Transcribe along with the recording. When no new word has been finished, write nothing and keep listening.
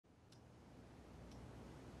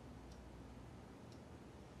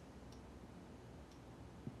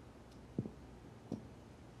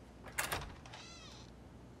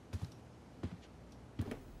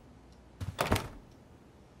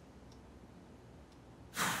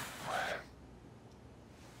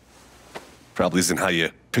Probably isn't how you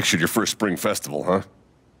pictured your first spring festival, huh?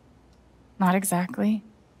 Not exactly.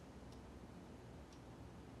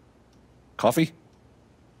 Coffee?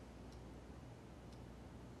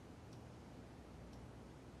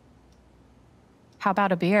 How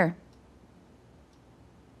about a beer?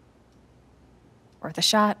 Worth a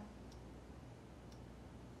shot.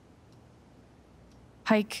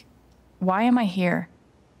 Pike, why am I here?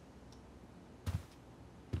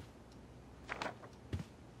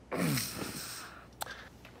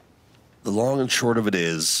 The long and short of it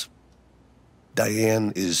is,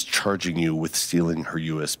 Diane is charging you with stealing her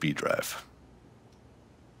USB drive.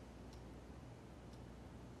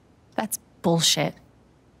 That's bullshit.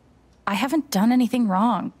 I haven't done anything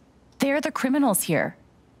wrong. They're the criminals here.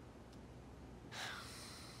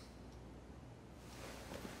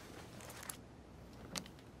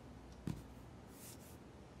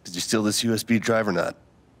 Did you steal this USB drive or not?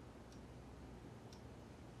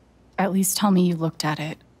 At least tell me you looked at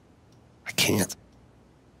it. I can't.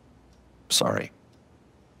 Sorry.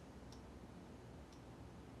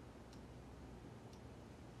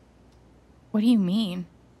 What do you mean?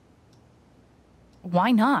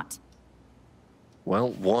 Why not? Well,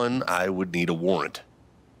 one, I would need a warrant.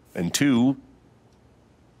 And two,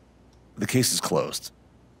 the case is closed.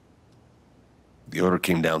 The order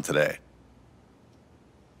came down today.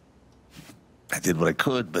 I did what I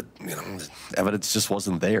could, but, the evidence just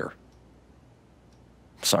wasn't there.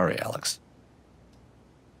 Sorry, Alex.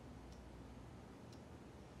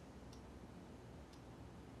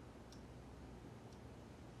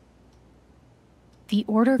 The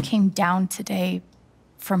order came down today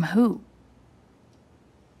from who?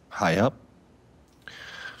 High up.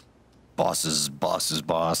 Boss's boss's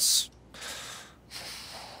boss.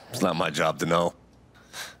 It's not my job to know.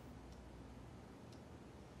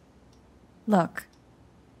 Look,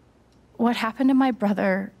 what happened to my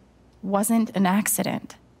brother wasn't an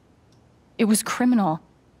accident. It was criminal.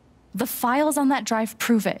 The files on that drive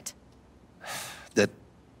prove it. That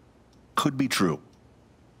could be true.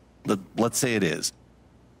 Let's say it is.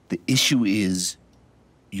 The issue is,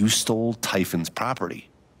 you stole Typhon's property.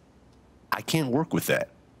 I can't work with that.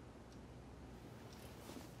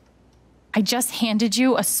 I just handed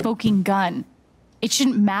you a smoking gun. It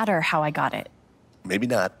shouldn't matter how I got it. Maybe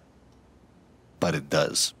not, but it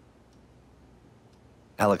does.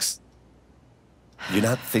 Alex, you're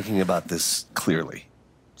not thinking about this clearly.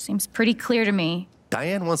 Seems pretty clear to me.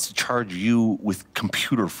 Diane wants to charge you with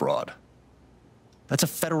computer fraud. That's a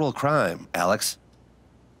federal crime, Alex.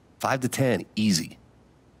 5 to 10, easy.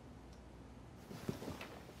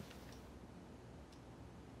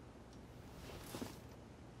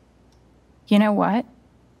 You know what?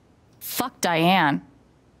 Fuck Diane.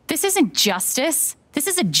 This isn't justice. This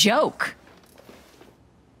is a joke.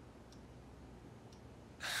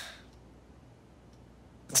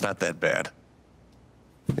 It's not that bad.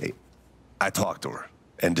 Hey, I talked to her,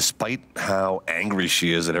 and despite how angry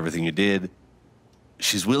she is at everything you did,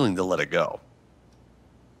 she's willing to let it go.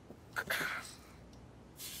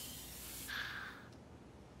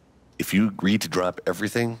 If you agree to drop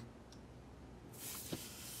everything,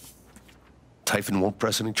 Typhon won't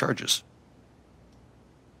press any charges.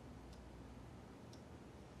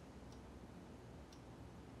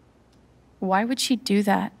 Why would she do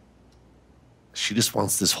that? She just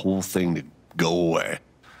wants this whole thing to go away.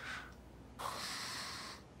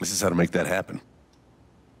 This is how to make that happen.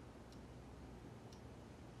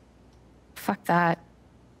 Fuck that.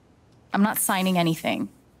 I'm not signing anything.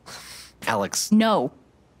 Alex. No.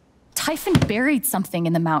 Typhon buried something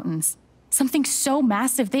in the mountains. Something so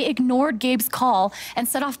massive they ignored Gabe's call and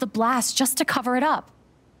set off the blast just to cover it up.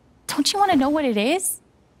 Don't you want to know what it is?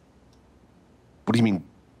 What do you mean,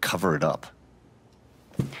 cover it up?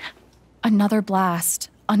 Another blast,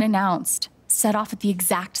 unannounced, set off at the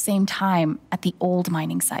exact same time at the old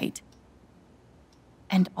mining site.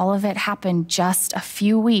 And all of it happened just a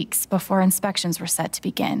few weeks before inspections were set to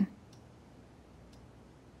begin.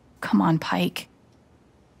 Come on, Pike.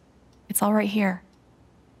 It's all right here.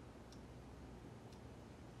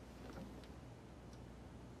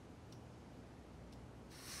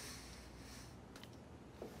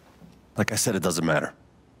 Like I said, it doesn't matter.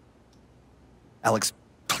 Alex,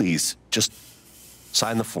 please, just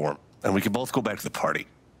sign the form, and we can both go back to the party.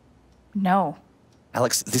 No.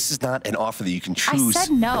 Alex, this is not an offer that you can choose. I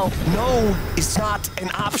said no. No, it's not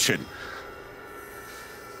an option.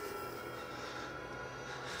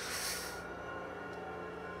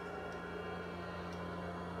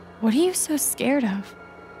 What are you so scared of?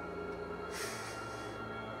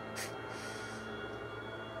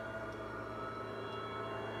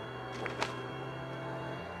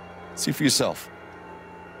 See for yourself.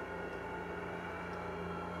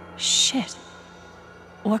 Shit.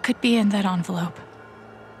 What could be in that envelope?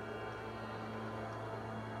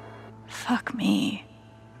 Fuck me.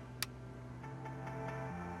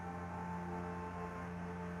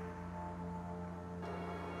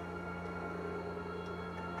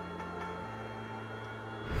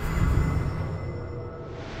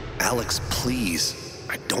 Alex, please.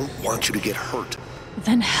 I don't want you to get hurt.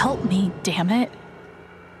 Then help me, damn it.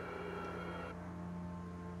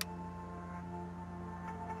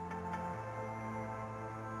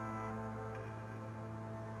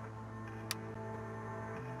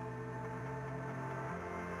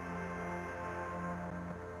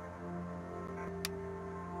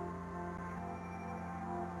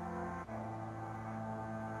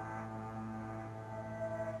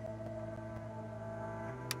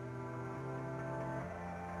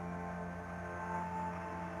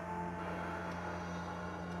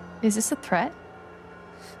 Is this a threat?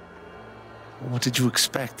 What did you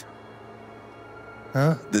expect?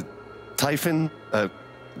 Huh? The Typhon, a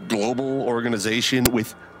global organization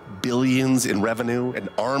with billions in revenue, an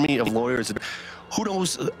army of lawyers, and who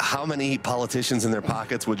knows how many politicians in their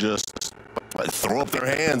pockets would just throw up their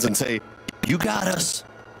hands and say, "You got us."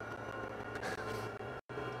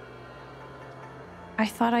 I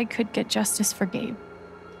thought I could get justice for Gabe.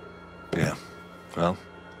 Yeah, well,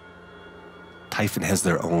 Typhon has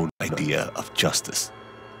their own idea of justice.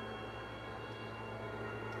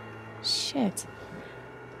 Shit.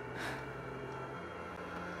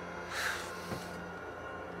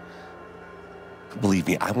 Believe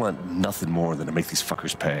me, I want nothing more than to make these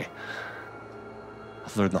fuckers pay.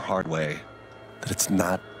 I've learned the hard way that it's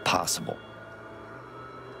not possible.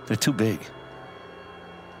 They're too big,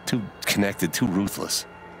 too connected, too ruthless.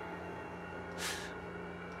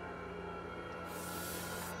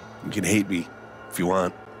 You can hate me if you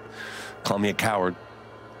want. Call me a coward.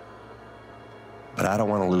 But I don't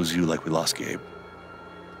want to lose you like we lost Gabe.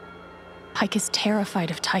 Pike is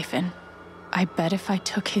terrified of Typhon. I bet if I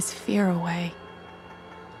took his fear away.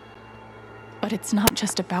 But it's not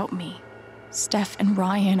just about me. Steph and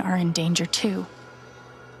Ryan are in danger too.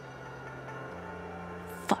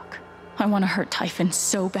 Fuck. I want to hurt Typhon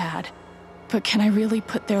so bad. But can I really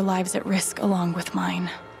put their lives at risk along with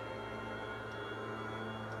mine?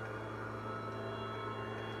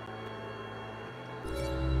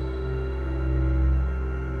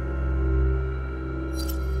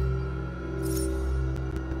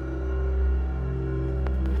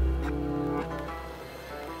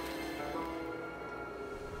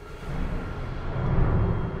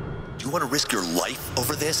 You want to risk your life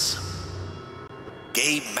over this?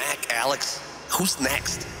 Gabe, Mac, Alex, who's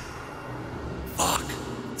next? Fuck.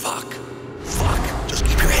 Just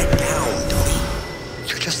keep your head down, dummy.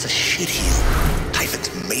 You're just a shitheel.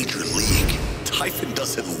 Typhon's major league. Typhon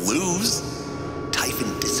doesn't lose.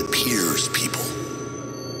 Typhon disappears people.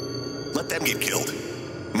 Let them get killed,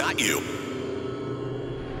 not you.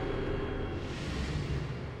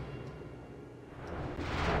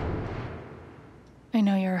 I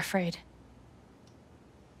know you're afraid.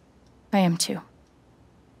 I am too.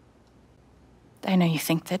 I know you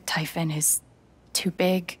think that Typhon is too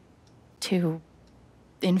big, too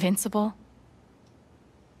invincible.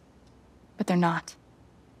 But they're not.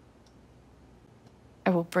 I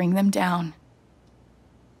will bring them down.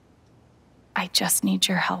 I just need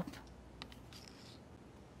your help.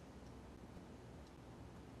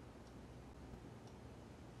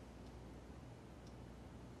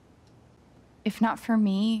 If not for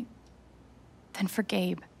me, then for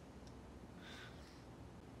Gabe.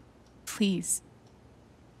 Please.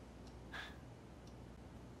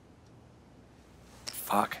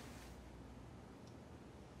 Fuck.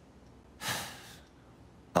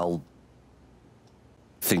 I'll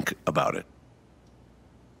think about it.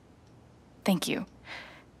 Thank you.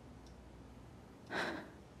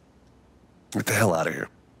 Get the hell out of here.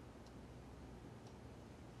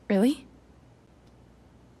 Really?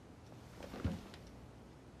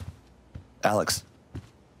 Alex.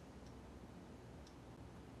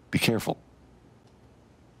 Be careful.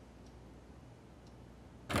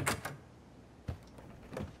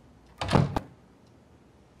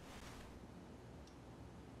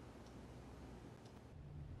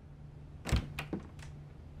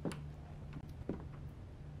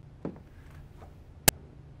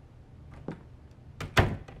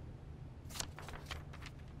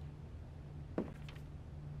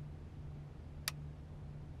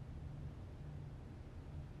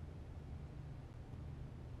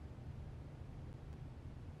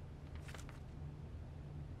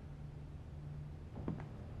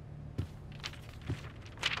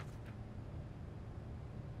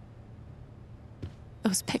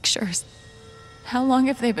 Those pictures. How long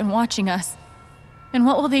have they been watching us? And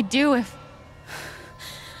what will they do if...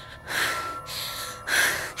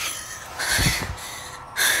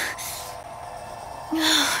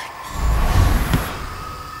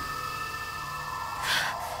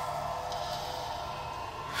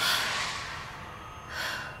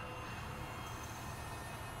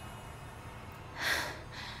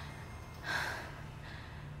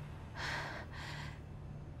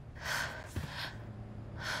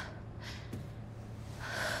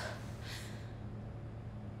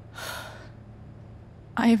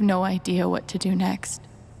 I have no idea what to do next.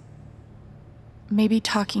 Maybe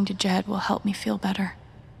talking to Jed will help me feel better.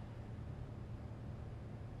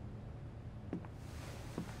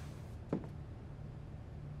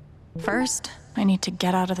 First, I need to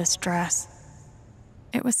get out of this dress.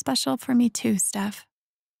 It was special for me too, Steph.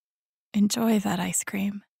 Enjoy that ice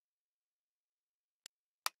cream.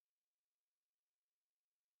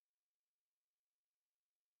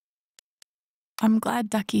 I'm glad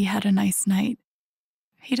Ducky had a nice night.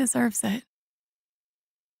 He deserves it.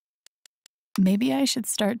 Maybe I should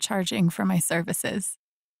start charging for my services.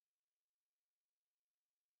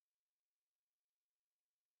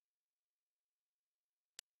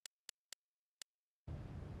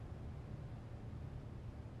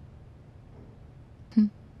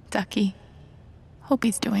 Ducky. Hope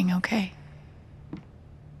he's doing okay.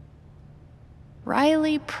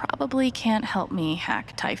 Riley probably can't help me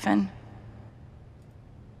hack Typhon.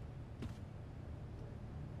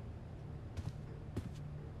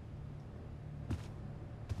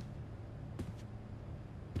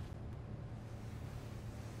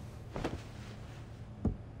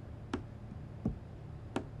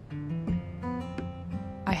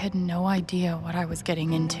 I had no idea what I was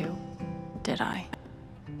getting into, did I?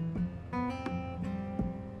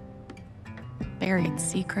 Buried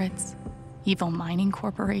secrets, evil mining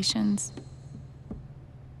corporations,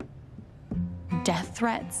 death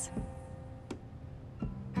threats.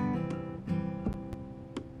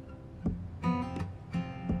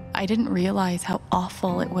 I didn't realize how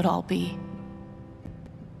awful it would all be.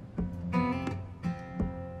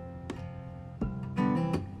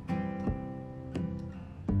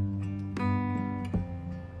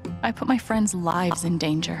 I put my friends' lives in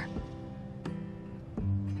danger.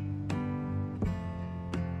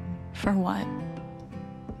 For what?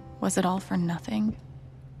 Was it all for nothing?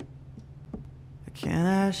 Can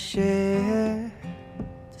I share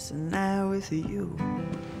just a night with you?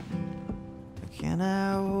 Can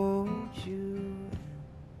I hold you?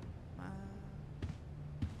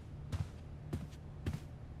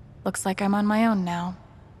 Looks like I'm on my own now.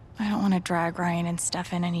 I don't want to drag Ryan and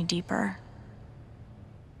Steph in any deeper.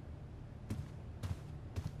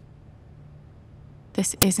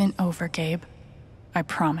 This isn't over, Gabe. I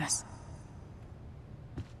promise.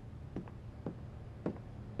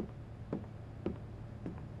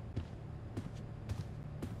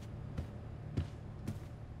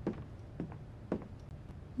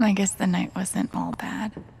 I guess the night wasn't all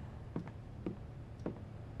bad.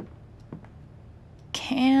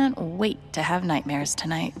 Can't wait to have nightmares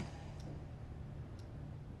tonight.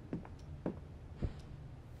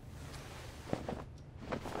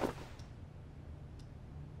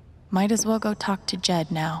 Might as well go talk to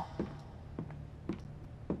Jed now.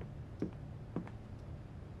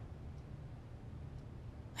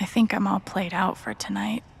 I think I'm all played out for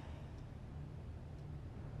tonight.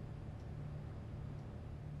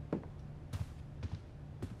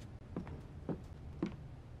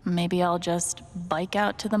 Maybe I'll just bike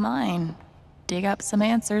out to the mine, dig up some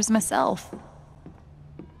answers myself.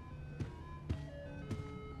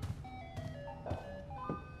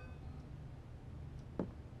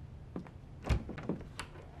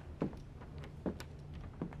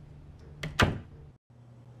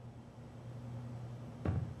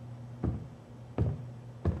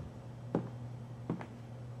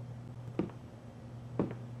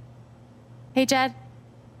 Hey, Jed.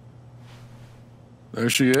 There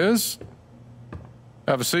she is.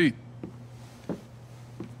 Have a seat.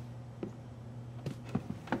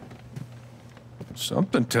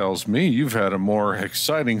 Something tells me you've had a more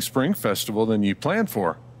exciting spring festival than you planned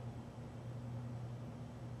for.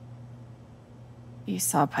 You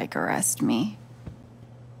saw Pike arrest me.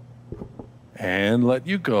 And let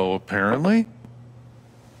you go, apparently.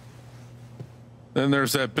 Then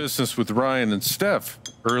there's that business with Ryan and Steph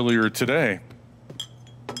earlier today.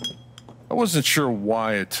 I wasn't sure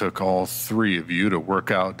why it took all three of you to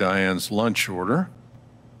work out Diane's lunch order.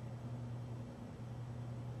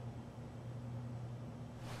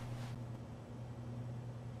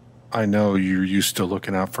 I know you're used to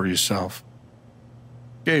looking out for yourself.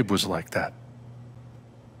 Gabe was like that.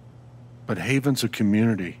 But Haven's a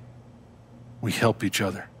community. We help each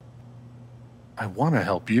other. I want to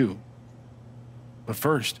help you. But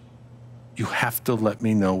first, you have to let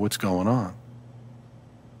me know what's going on.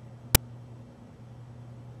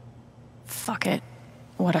 Fuck it.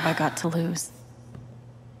 What have I got to lose?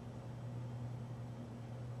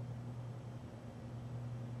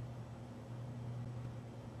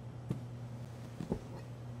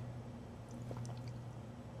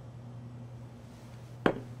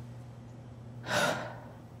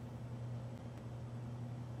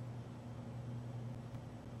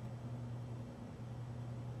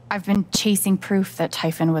 I've been chasing proof that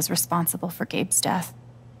Typhon was responsible for Gabe's death.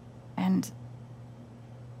 And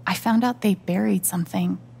I found out they buried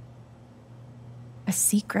something. A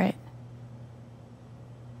secret.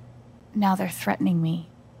 Now they're threatening me.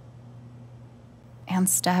 And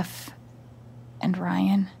Steph. And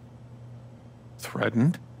Ryan.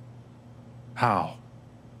 Threatened? How?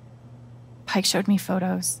 Pike showed me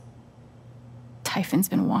photos. Typhon's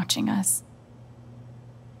been watching us.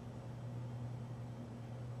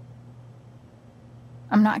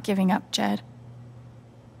 I'm not giving up, Jed.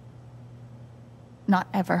 Not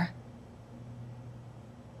ever.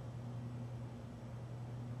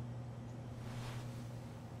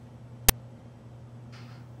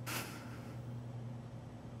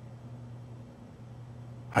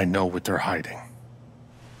 I know what they're hiding.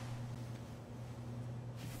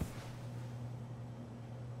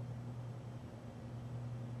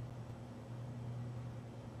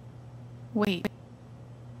 Wait.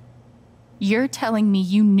 You're telling me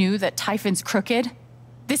you knew that Typhon's crooked?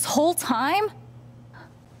 This whole time?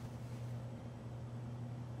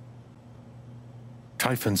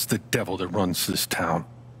 Typhon's the devil that runs this town.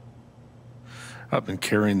 I've been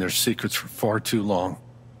carrying their secrets for far too long.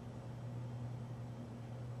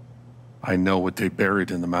 I know what they buried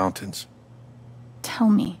in the mountains. Tell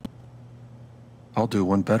me. I'll do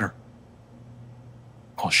one better.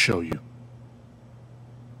 I'll show you.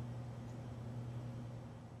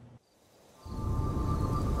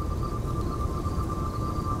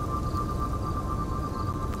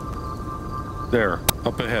 There,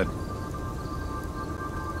 up ahead.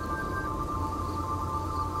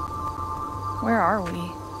 Where are we?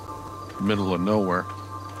 Middle of nowhere.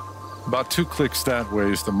 About 2 clicks that way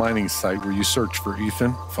is the mining site where you search for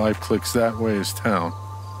Ethan. 5 clicks that way is town.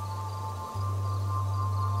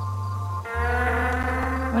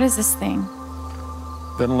 What is this thing?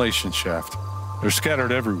 Ventilation shaft. They're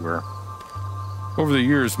scattered everywhere. Over the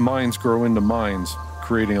years, mines grow into mines,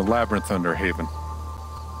 creating a labyrinth under Haven.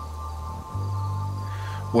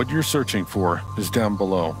 What you're searching for is down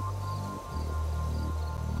below.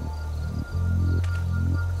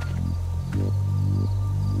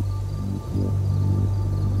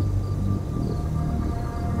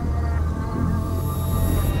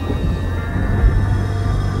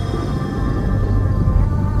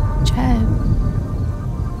 Jed,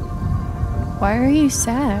 why are you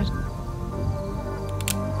sad?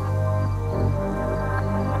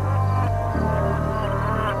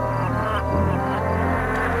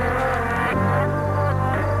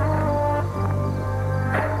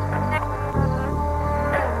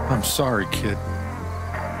 I'm sorry, kid.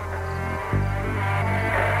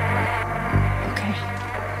 Okay.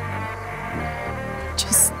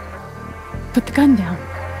 Just put the gun down.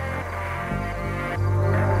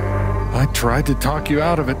 I tried to talk you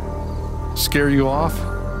out of it. Scare you off.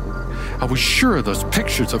 I was sure those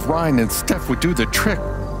pictures of Ryan and Steph would do the trick.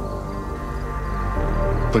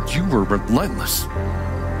 But you were relentless.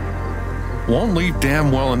 Won't leave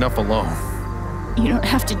damn well enough alone. You don't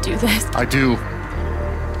have to do this. I do.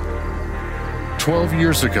 12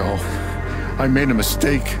 years ago, I made a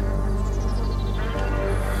mistake.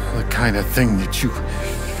 The kind of thing that you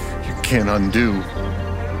can't undo.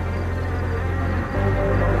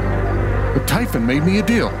 But Typhon made me a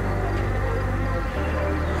deal.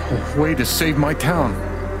 A way to save my town.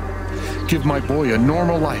 Give my boy a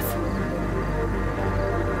normal life.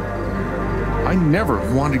 I never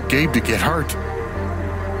wanted Gabe to get hurt.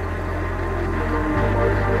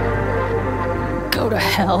 Go to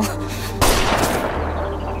hell.